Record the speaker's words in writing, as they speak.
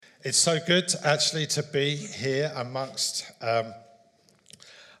It's so good actually to be here amongst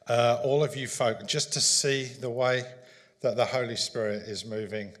all of you folk, just to see the way that the Holy Spirit is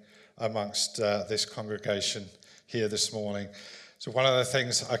moving amongst this congregation here this morning. So one of the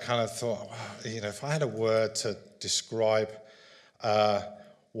things I kind of thought, wow, if I had a word to describe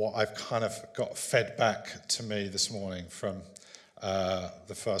what I've kind of got fed back to me this morning from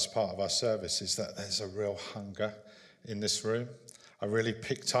the first part of our service, is that there's a real hunger in this room. I really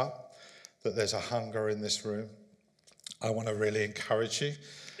picked up that there's a hunger in this room. I want to really encourage you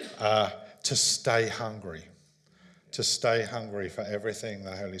to stay hungry for everything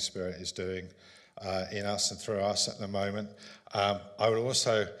the Holy Spirit is doing in us and through us at the moment. I would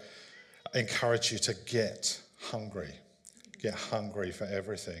also encourage you to get hungry for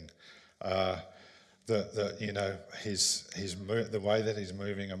everything. The way that he's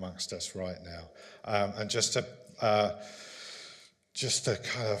moving amongst us right now, and just to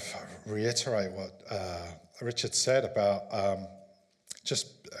kind of reiterate what Richard said about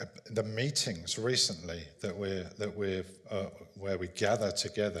just the meetings recently that we've where we gather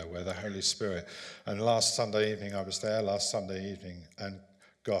together, where the Holy Spirit. And last Sunday evening, I was there and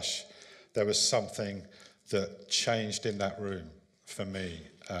gosh, there was something that changed in that room for me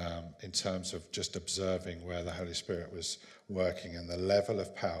in terms of just observing where the Holy Spirit was working and the level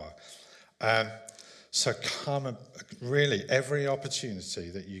of power. So come and really every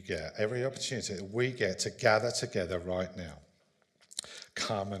opportunity that you get, every opportunity that we get to gather together right now,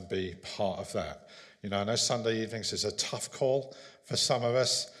 come and be part of that. I know Sunday evenings is a tough call for some of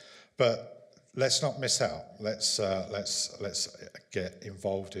us, but let's not miss out. Let's get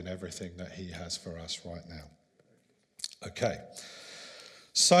involved in everything that he has for us right now. Okay,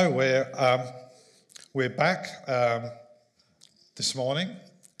 so we're back this morning.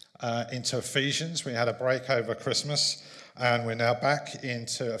 Into Ephesians. We had a break over Christmas, and we're now back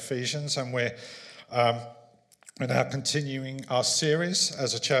into Ephesians, and we're now continuing our series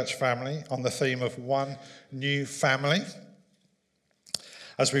as a church family on the theme of one new family.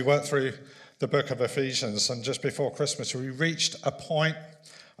 As we work through the book of Ephesians, and just before Christmas, we reached a point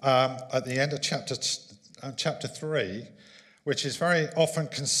at the end of chapter 3, which is very often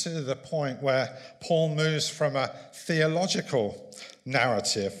considered the point where Paul moves from a theological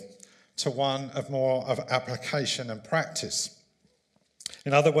narrative to one of more of application and practice.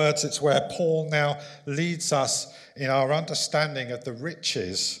 In other words, it's where Paul now leads us in our understanding of the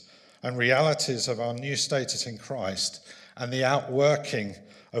riches and realities of our new status in Christ and the outworking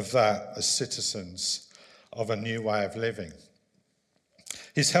of that as citizens of a new way of living.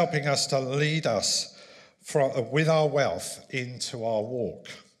 He's helping us to lead us with our wealth into our walk.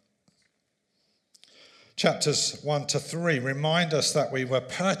 Chapters 1 to 3 remind us that we were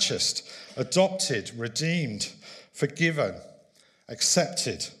purchased, adopted, redeemed, forgiven,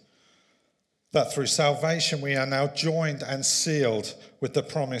 accepted. That through salvation we are now joined and sealed with the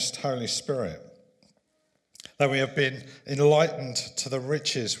promised Holy Spirit. That we have been enlightened to the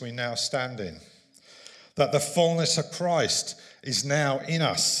riches we now stand in. That the fullness of Christ is now in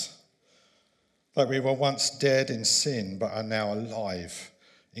us. That we were once dead in sin but are now alive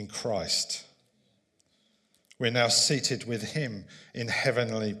in Christ. We're now seated with him in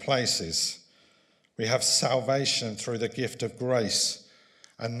heavenly places. We have salvation through the gift of grace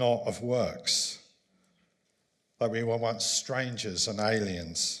and not of works. That we were once strangers and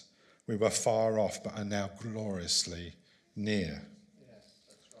aliens. We were far off but are now gloriously near.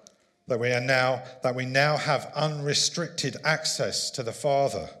 That we now have unrestricted access to the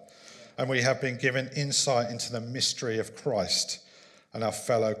Father, and we have been given insight into the mystery of Christ and our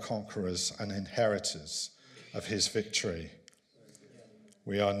fellow conquerors and inheritors of his victory.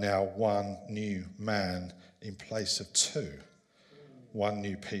 We are now one new man in place of two, one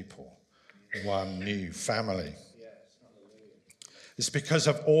new people, one new family. It's because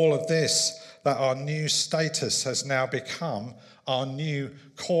of all of this that our new status has now become our new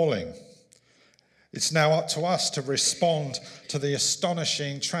calling. It's now up to us to respond to the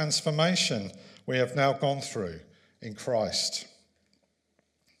astonishing transformation we have now gone through in Christ.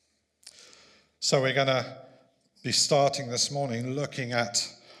 So we're going to be starting this morning looking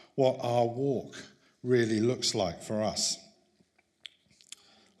at what our walk really looks like for us.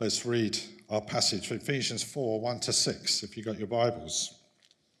 Let's read our passage, Ephesians 4, 1 to 6, if you've got your Bibles.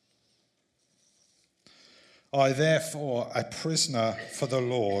 I, therefore, a prisoner for the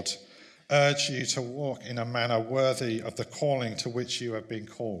Lord, urge you to walk in a manner worthy of the calling to which you have been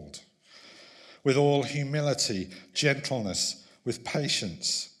called, with all humility, gentleness, with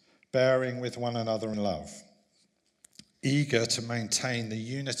patience, bearing with one another in love, eager to maintain the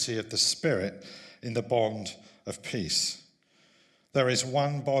unity of the Spirit in the bond of peace. There is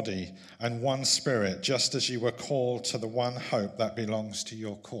one body and one Spirit, just as you were called to the one hope that belongs to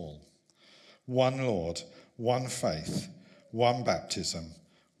your call. One Lord, one faith, one baptism,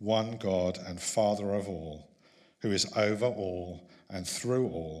 one God and Father of all, who is over all and through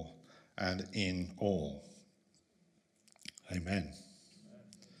all and in all. Amen.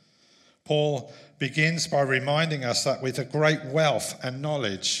 Paul begins by reminding us that with a great wealth and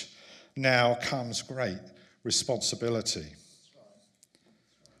knowledge now comes great responsibility.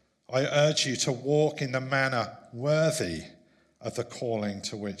 I urge you to walk in the manner worthy of the calling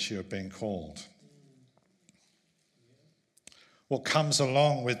to which you have been called. What comes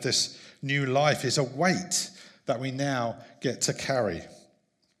along with this new life is a weight that we now get to carry.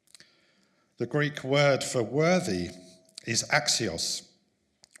 The Greek word for worthy is axios,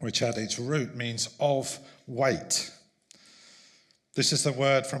 which at its root means of weight. This is the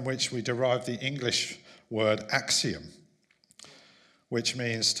word from which we derive the English word axiom, which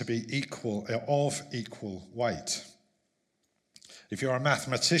means to be equal, of equal weight. If you're a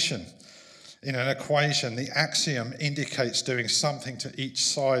mathematician, in an equation, the axiom indicates doing something to each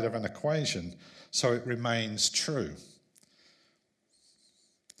side of an equation so it remains true.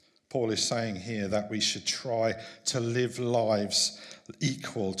 Paul is saying here that we should try to live lives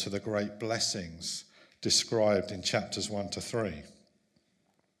equal to the great blessings described in chapters 1 to 3.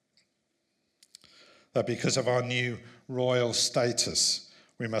 That because of our new royal status,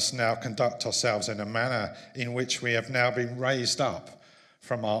 we must now conduct ourselves in a manner in which we have now been raised up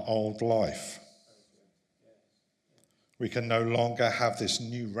from our old life. We can no longer have this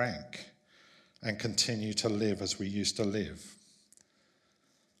new rank and continue to live as we used to live.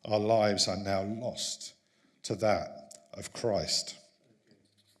 Our lives are now lost to that of Christ.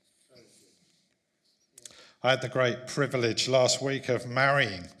 I had the great privilege last week of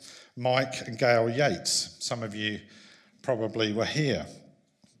marrying Mike and Gail Yates. Some of you probably were here.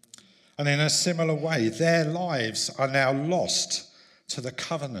 And in a similar way, their lives are now lost to the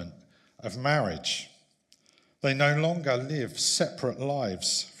covenant of marriage. They no longer live separate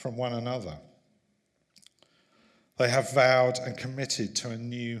lives from one another. They have vowed and committed to a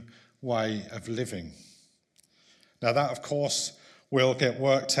new way of living. Now that, of course, will get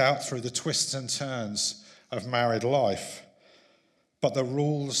worked out through the twists and turns of married life. But the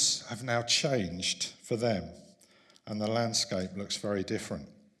rules have now changed for them, and the landscape looks very different.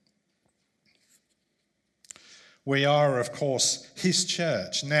 We are, of course, his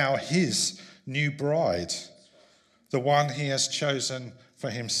church, now his new bride, the one he has chosen for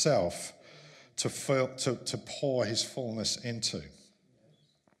himself to pour his fullness into.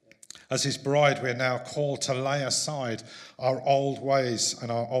 As his bride, we're now called to lay aside our old ways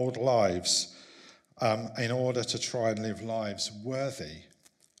and our old lives in order to try and live lives worthy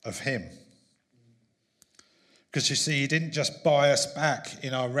of him. Because you see, he didn't just buy us back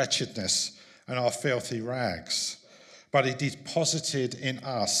in our wretchedness and our filthy rags, but he deposited in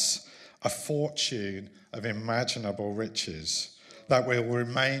us a fortune of imaginable riches that will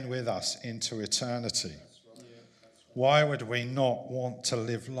remain with us into eternity. Why would we not want to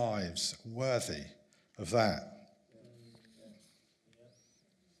live lives worthy of that?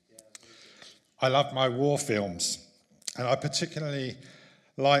 I love my war films, and I particularly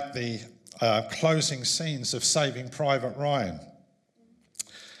like the closing scenes of Saving Private Ryan,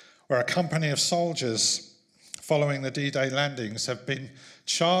 where a company of soldiers following the D-Day landings have been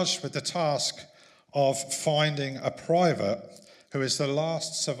charged with the task of finding a private who is the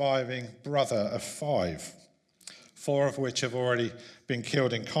last surviving brother of 5, 4 of which have already been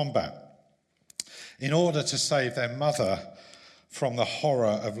killed in combat, in order to save their mother from the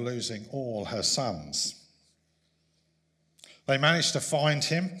horror of losing all her sons. They managed to find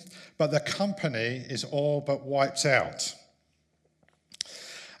him, but the company is all but wiped out.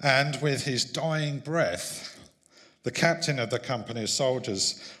 And with his dying breath, the captain of the company of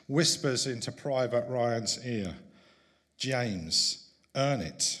soldiers whispers into Private Ryan's ear, "James, earn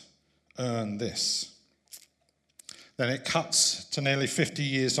it, earn this." Then it cuts to nearly 50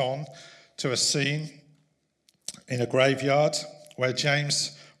 years on to a scene in a graveyard where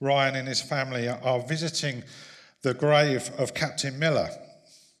James Ryan and his family are visiting the grave of Captain Miller.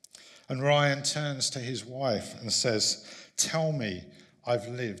 And Ryan turns to his wife and says, "Tell me I've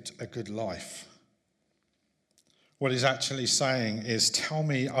lived a good life." What he's actually saying is, tell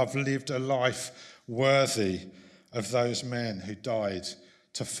me I've lived a life worthy of those men who died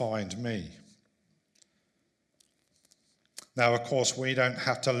to find me. Now, of course, we don't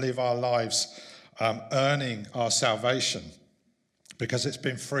have to live our lives earning our salvation because it's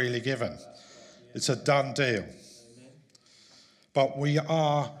been freely given. It's a done deal. But we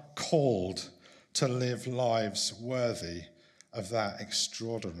are called to live lives worthy of that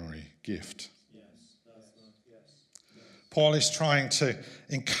extraordinary gift. Yes. Paul is trying to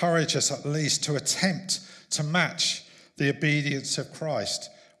encourage us at least to attempt to match the obedience of Christ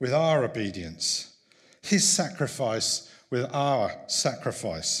with our obedience, his sacrifice with our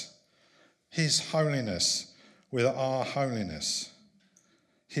sacrifice, his holiness with our holiness,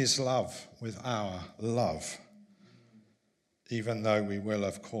 his love with our love, even though we will,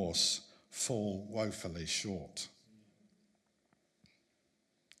 of course, fall woefully short.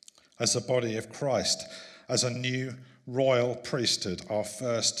 As the body of Christ, as a new royal priesthood, our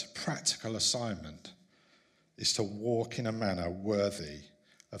first practical assignment is to walk in a manner worthy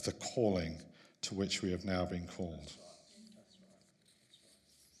of the calling to which we have now been called.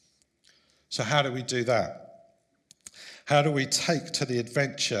 So how do we do that? How do we take to the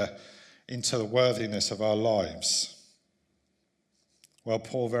adventure into the worthiness of our lives? Well,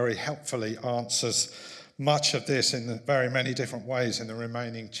 Paul very helpfully answers much of this in very many different ways in the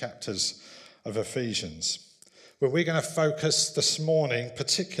remaining chapters of Ephesians. But we're going to focus this morning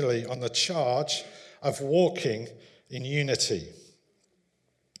particularly on the charge of walking in unity.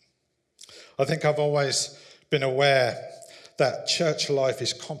 I think I've always been aware that church life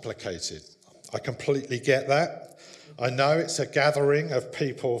is complicated. I completely get that. I know it's a gathering of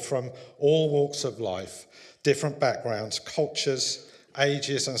people from all walks of life, different backgrounds, cultures,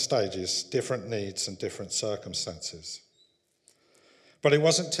 ages and stages, different needs and different circumstances. But it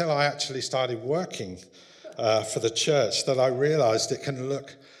wasn't until I actually started working for the church that I realised it can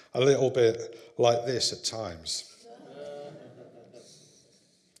look a little bit like this at times.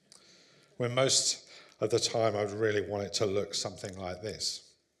 When most of the time I would really want it to look something like this.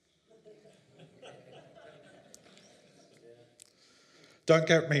 Don't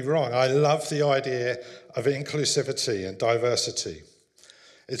get me wrong, I love the idea of inclusivity and diversity.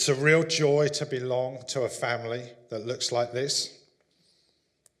 It's a real joy to belong to a family that looks like this,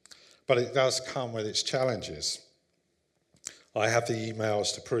 but it does come with its challenges. I have the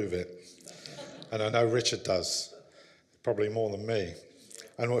emails to prove it, and I know Richard does, probably more than me.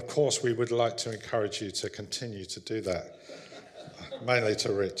 And of course, we would like to encourage you to continue to do that, mainly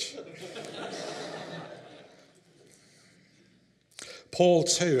to Rich. Paul,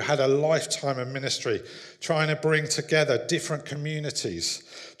 too, had a lifetime of ministry, trying to bring together different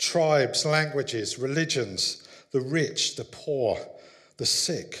communities, tribes, languages, religions, the rich, the poor, the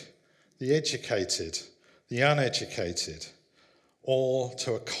sick, the educated, the uneducated, all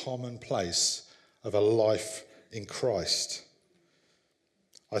to a common place of a life in Christ.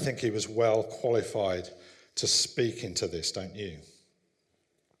 I think he was well qualified to speak into this, don't you?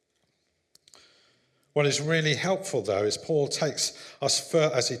 What is really helpful, though, is Paul takes us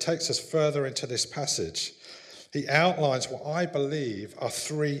further into this passage, he outlines what I believe are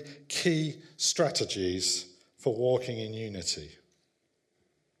three key strategies for walking in unity.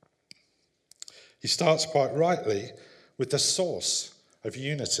 He starts quite rightly with the source of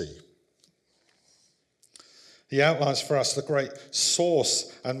unity. He outlines for us the great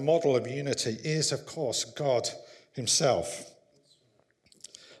source and model of unity is, of course, God himself.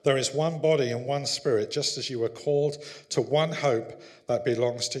 There is one body and one spirit, just as you were called to one hope that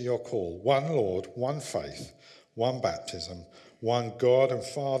belongs to your call. One Lord, one faith, one baptism, one God and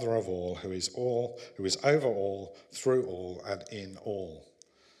Father of all, who is over all, through all, and in all.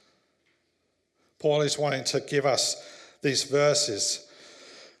 Paul is wanting to give us these verses,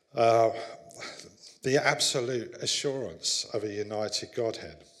 the absolute assurance of a united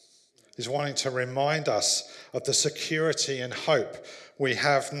Godhead. He's wanting to remind us of the security and hope we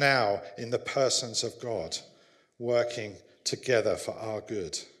have now in the persons of God, working together for our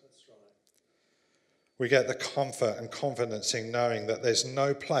good. We get the comfort and confidence in knowing that there's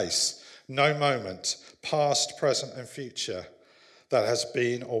no place, no moment, past, present, and future, that has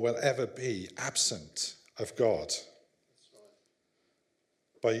been or will ever be absent of God.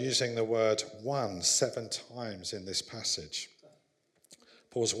 By using the word one 7 times in this passage,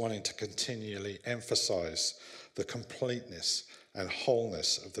 Paul's wanting to continually emphasize the completeness and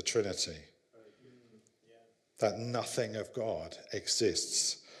wholeness of the Trinity. That nothing of God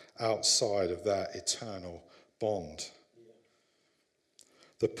exists outside of that eternal bond.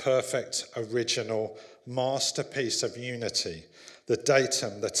 The perfect, original masterpiece of unity, the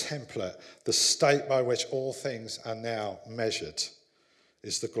datum, the template, the state by which all things are now measured,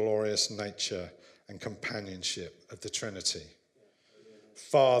 is the glorious nature and companionship of the Trinity.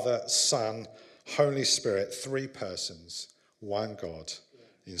 Father, Son, Holy Spirit, 3 persons, one God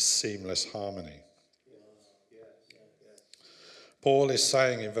in seamless harmony. Paul is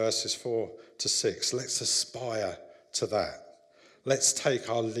saying in verses 4 to 6, let's aspire to that. Let's take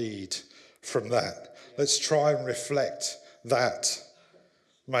our lead from that. Let's try and reflect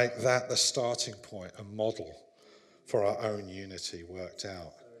make that the starting point, a model for our own unity worked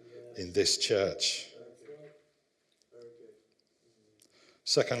out in this church.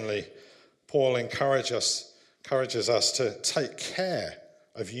 Secondly, Paul encourages us to take care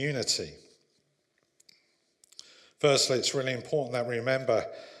of unity. Firstly, it's really important that we remember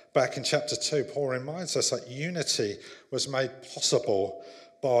back in chapter 2, Paul reminds us that unity was made possible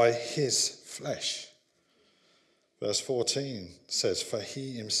by his flesh. Verse 14 says, "For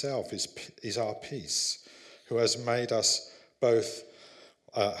he himself is our peace, who has made us both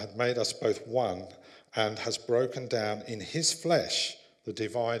one, and has broken down in his flesh the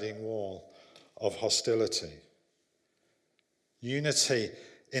dividing wall of hostility." Unity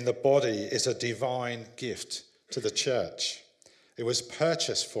in the body is a divine gift to the church. It was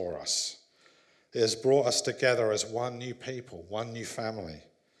purchased for us. It has brought us together as one new people, one new family.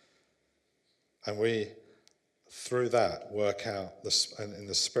 And we, through that, work out in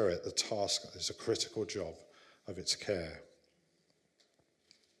the Spirit the task that is a critical job of its care.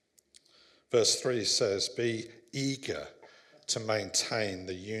 Verse 3 says, "Be eager to maintain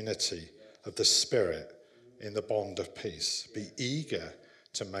the unity of the Spirit in the bond of peace." Be eager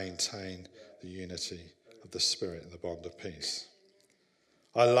to maintain the unity of the Spirit in the bond of peace.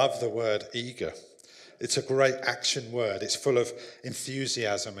 I love the word eager. It's a great action word. It's full of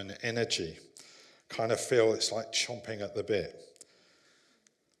enthusiasm and energy. Kind of feel it's like chomping at the bit.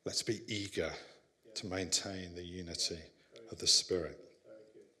 Let's be eager to maintain the unity of the Spirit.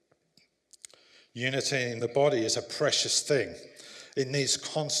 Unity in the body is a precious thing. It needs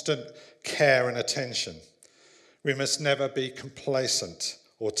constant care and attention. We must never be complacent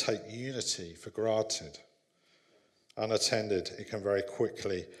or take unity for granted. Unattended, we can very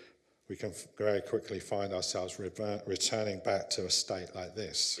quickly find ourselves returning back to a state like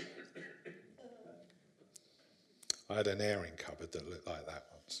this. I had an airing cupboard that looked like that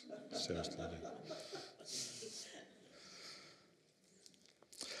once. Seriously.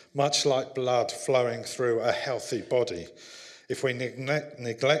 Much like blood flowing through a healthy body, if we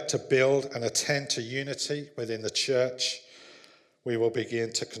neglect to build and attend to unity within the church, we will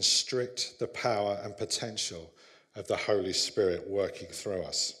begin to constrict the power and potential of the Holy Spirit working through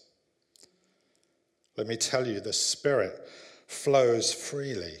us. Let me tell you, the Spirit flows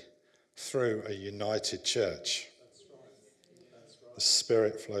freely through a united church. The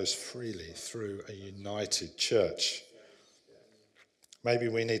Spirit flows freely through a united church. Maybe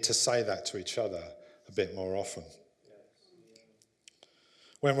we need to say that to each other a bit more often.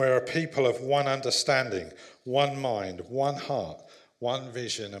 When we're a people of one understanding, one mind, one heart, one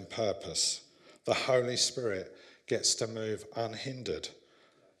vision and purpose, the Holy Spirit gets to move unhindered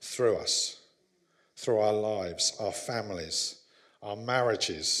through us, through our lives, our families, our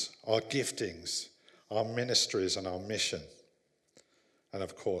marriages, our giftings, our ministries and our mission, and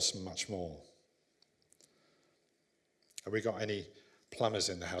of course, much more. Have we got any plumbers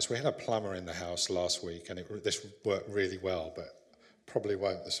in the house? We had a plumber in the house last week, and this worked really well, but probably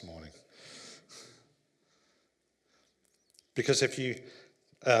won't this morning. Because if you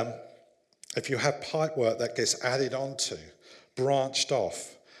have pipe work that gets added onto, branched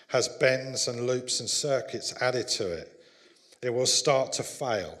off, has bends and loops and circuits added to it, it will start to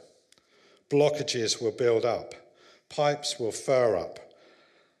fail. Blockages will build up. Pipes will fur up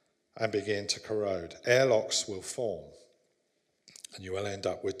and begin to corrode. Airlocks will form. And you will end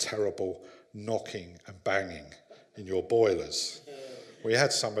up with terrible knocking and banging in your boilers. We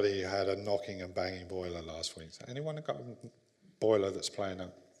had somebody who had a knocking and banging boiler last week. Anyone got a boiler that's playing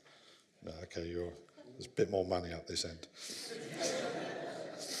up? No, okay, there's a bit more money up this end.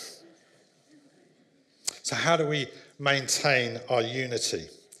 So how do we maintain our unity?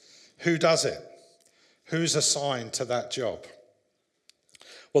 Who does it? Who's assigned to that job?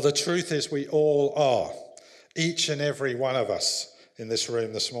 Well, the truth is we all are. Each and every one of us in this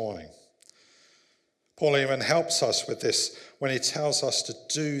room this morning. Paul even helps us with this when he tells us to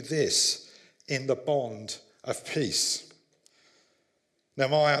do this in the bond of peace. Now,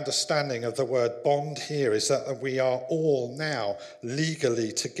 my understanding of the word bond here is that we are all now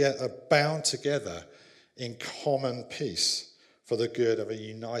legally bound together in common peace for the good of a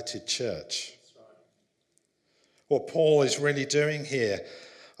united church. What Paul is really doing here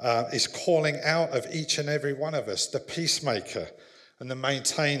is calling out of each and every one of us the peacemaker and the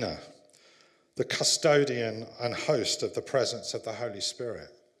maintainer, the custodian and host of the presence of the Holy Spirit.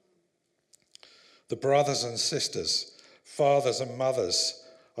 The brothers and sisters, fathers and mothers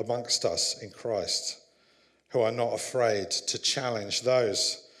amongst us in Christ, who are not afraid to challenge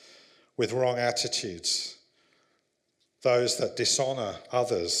those with wrong attitudes, those that dishonour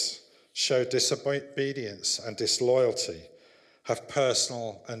others, show disobedience and disloyalty, have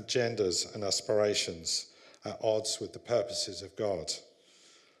personal agendas and aspirations at odds with the purposes of God,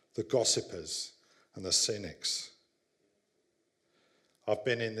 the gossipers and the cynics. I've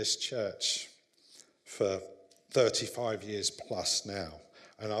been in this church for 35 years plus now,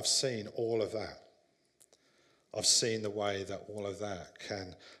 and I've seen all of that. I've seen the way that all of that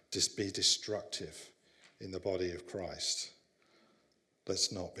can just be destructive in the body of Christ.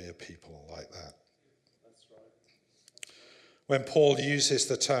 Let's not be a people like that. That's right. When Paul uses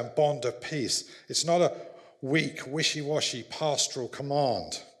the term bond of peace, it's not a weak, wishy-washy pastoral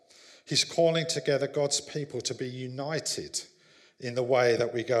command. He's calling together God's people to be united in the way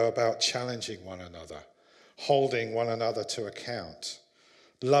that we go about challenging one another, holding one another to account,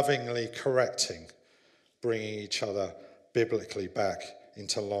 lovingly correcting, bringing each other biblically back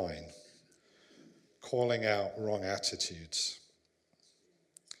into line, calling out wrong attitudes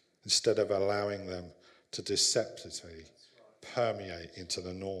instead of allowing them to deceptively permeate into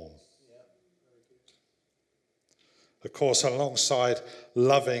the norm. Of course, alongside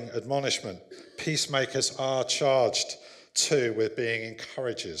loving admonishment, peacemakers are charged too with being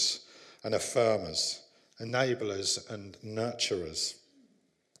encouragers and affirmers, enablers and nurturers.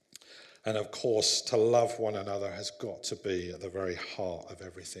 And of course, to love one another has got to be at the very heart of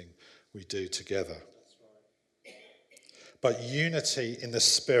everything we do together. But unity in the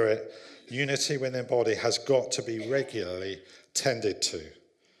spirit, unity within the body has got to be regularly tended to.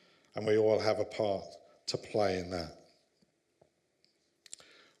 And we all have a part to play in that.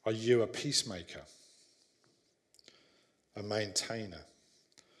 Are you a peacemaker? A maintainer?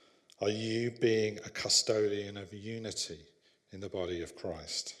 Are you being a custodian of unity in the body of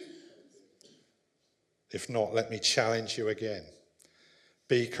Christ? If not, let me challenge you again.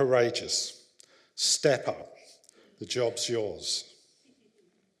 Be courageous. Step up. The job's yours.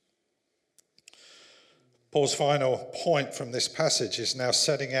 Paul's final point from this passage is now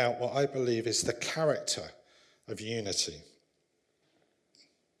setting out what I believe is the character of unity.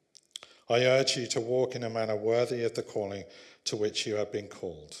 I urge you to walk in a manner worthy of the calling to which you have been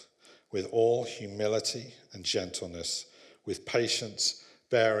called, with all humility and gentleness, with patience,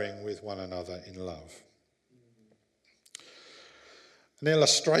 bearing with one another in love. An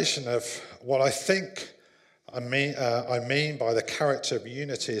illustration of what I think I mean by the character of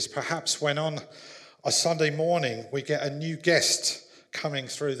unity is perhaps when on a Sunday morning we get a new guest coming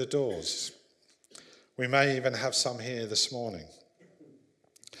through the doors. We may even have some here this morning.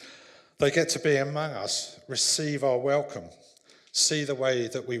 They get to be among us, receive our welcome, see the way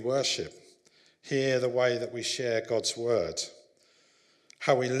that we worship, hear the way that we share God's word,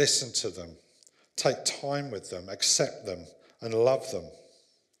 how we listen to them, take time with them, accept them and love them,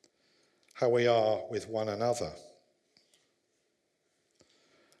 how we are with one another.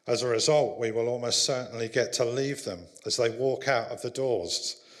 As a result, we will almost certainly get to leave them as they walk out of the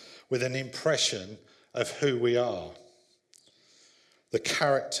doors with an impression of who we are, the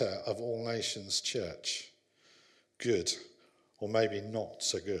character of All Nations Church, good or maybe not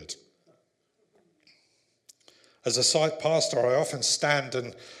so good. As a site pastor, I often stand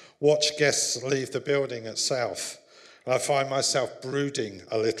and watch guests leave the building at South, and I find myself brooding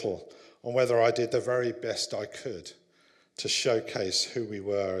a little on whether I did the very best I could to showcase who we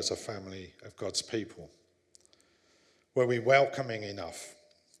were as a family of God's people. Were we welcoming enough?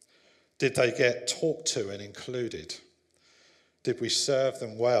 Did they get talked to and included? Did we serve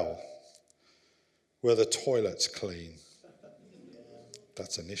them well? Were the toilets clean?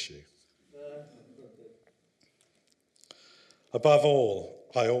 That's an issue. Above all,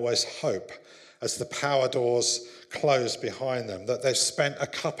 I always hope, as the power doors close behind them, that they've spent a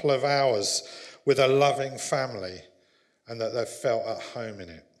couple of hours with a loving family and that they've felt at home in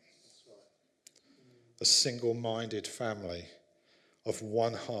it. A single-minded family of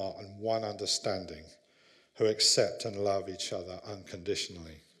one heart and one understanding who accept and love each other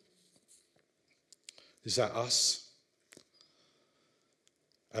unconditionally. Is that us?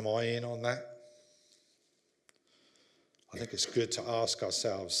 Am I in on that? I think it's good to ask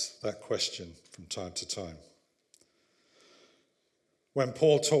ourselves that question from time to time. When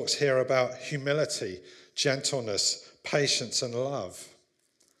Paul talks here about humility, gentleness, patience, and love,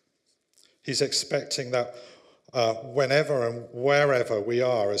 he's expecting that whenever and wherever we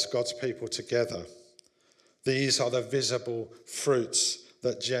are as God's people together, these are the visible fruits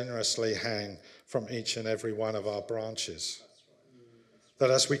that generously hang from each and every one of our branches.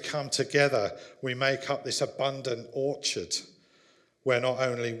 That as we come together, we make up this abundant orchard where not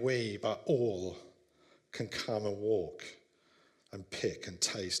only we, but all can come and walk and pick and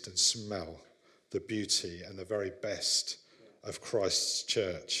taste and smell the beauty and the very best of Christ's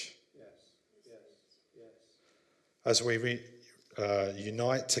church. As we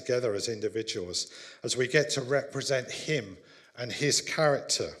unite together as individuals, as we get to represent him and his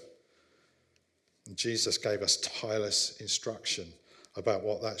character. And Jesus gave us tireless instruction about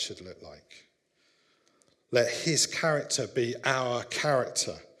what that should look like. Let his character be our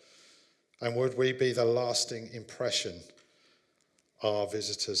character. And would we be the lasting impression our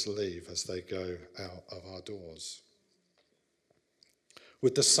visitors leave as they go out of our doors?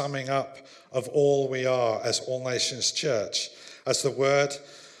 Would the summing up of all we are as All Nations Church, as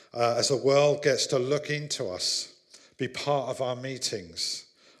the world gets to look into us, be part of our meetings,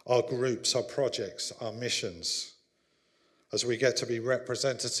 our groups, our projects, our missions, as we get to be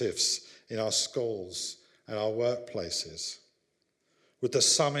representatives in our schools and our workplaces? Would the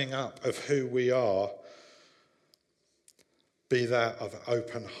summing up of who we are be that of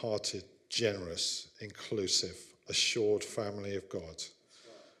open-hearted, generous, inclusive, assured family of God,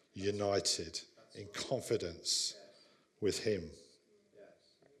 united in confidence with him?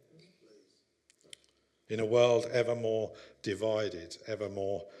 In a world ever more divided, ever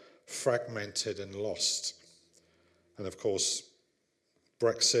more fragmented and lost. And of course,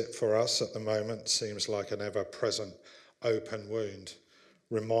 Brexit for us at the moment seems like an ever-present open wound,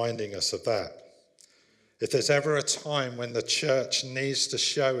 reminding us of that. If there's ever a time when the church needs to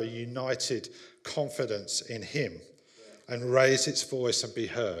show a united confidence in him and raise its voice and be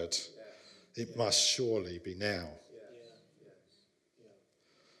heard, it must surely be now.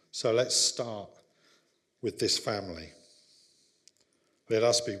 So let's start with this family. Let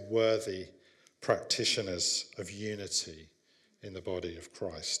us be worthy practitioners of unity in the body of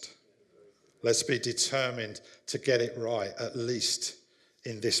Christ. Let's be determined to get it right, at least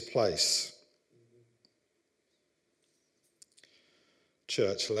in this place.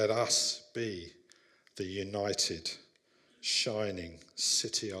 Church, let us be the united, shining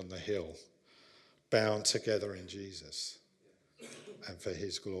city on the hill, bound together in Jesus and for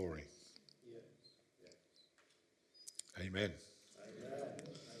his glory. Amen.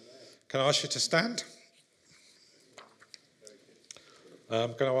 Can I ask you to stand?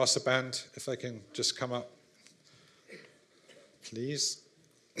 I'm going to ask the band if they can just come up, please.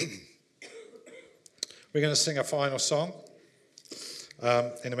 We're going to sing a final song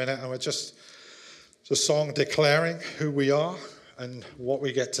in a minute, and it's a song declaring who we are and what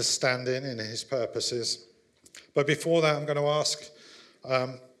we get to stand in his purposes. But before that, I'm going to ask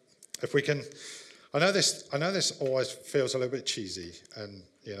if we can. I know this always feels a little bit cheesy, and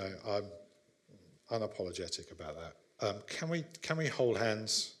I'm unapologetic about that. Can we hold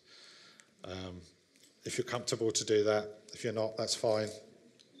hands? If you're comfortable to do that. If you're not, that's fine.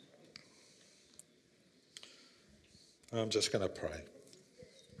 I'm just going to pray.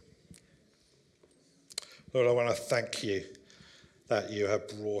 Lord, I want to thank you that you have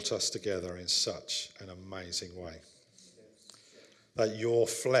brought us together in such an amazing way. That your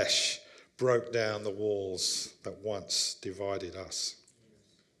flesh broke down the walls that once divided us.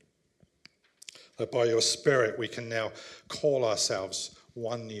 That by your Spirit we can now call ourselves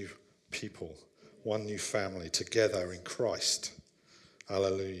one new people, one new family, together in Christ.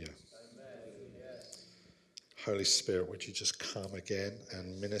 Hallelujah. Holy Spirit, would you just come again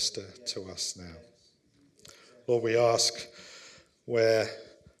and minister to us now? Lord, we ask where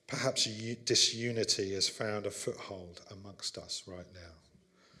perhaps disunity has found a foothold amongst us right now.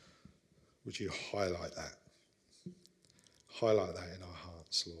 Would you highlight that? Highlight that in our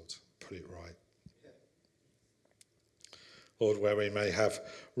hearts, Lord. Put it right. Lord, where we may have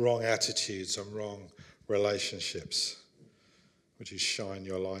wrong attitudes and wrong relationships, would you shine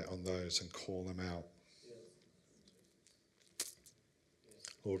your light on those and call them out?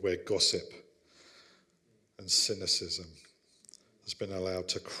 Lord, where gossip and cynicism has been allowed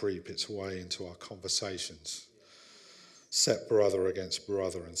to creep its way into our conversations, set brother against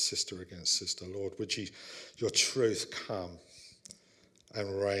brother and sister against sister, Lord, would your truth come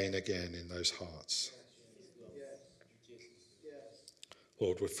and reign again in those hearts?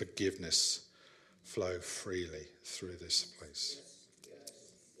 Lord, would forgiveness flow freely through this place?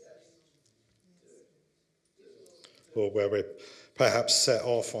 Lord, where we're perhaps set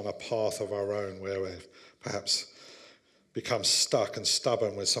off on a path of our own, where we've perhaps become stuck and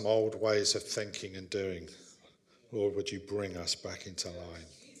stubborn with some old ways of thinking and doing, Lord, would you bring us back into line?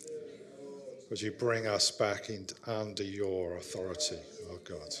 Would you bring us back under your authority, oh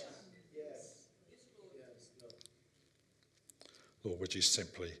God? Lord, would you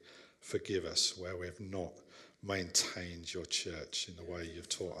simply forgive us where we have not maintained your church in the way you've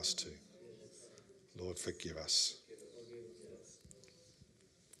taught us to? Lord, forgive us.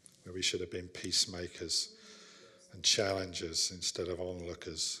 Where we should have been peacemakers and challengers instead of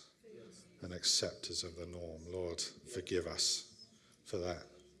onlookers and acceptors of the norm. Lord, forgive us. for that.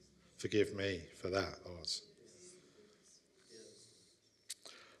 Forgive me for that, Lord.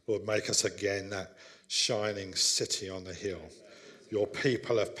 Lord, make us again that shining city on the hill. Your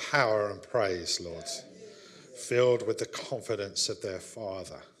people of power and praise, Lord, filled with the confidence of their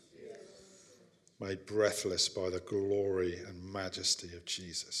Father, made breathless by the glory and majesty of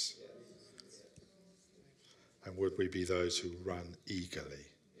Jesus. And would we be those who run eagerly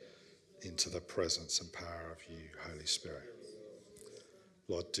into the presence and power of you, Holy Spirit.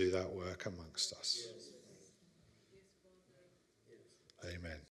 Lord, do that work amongst us. Amen.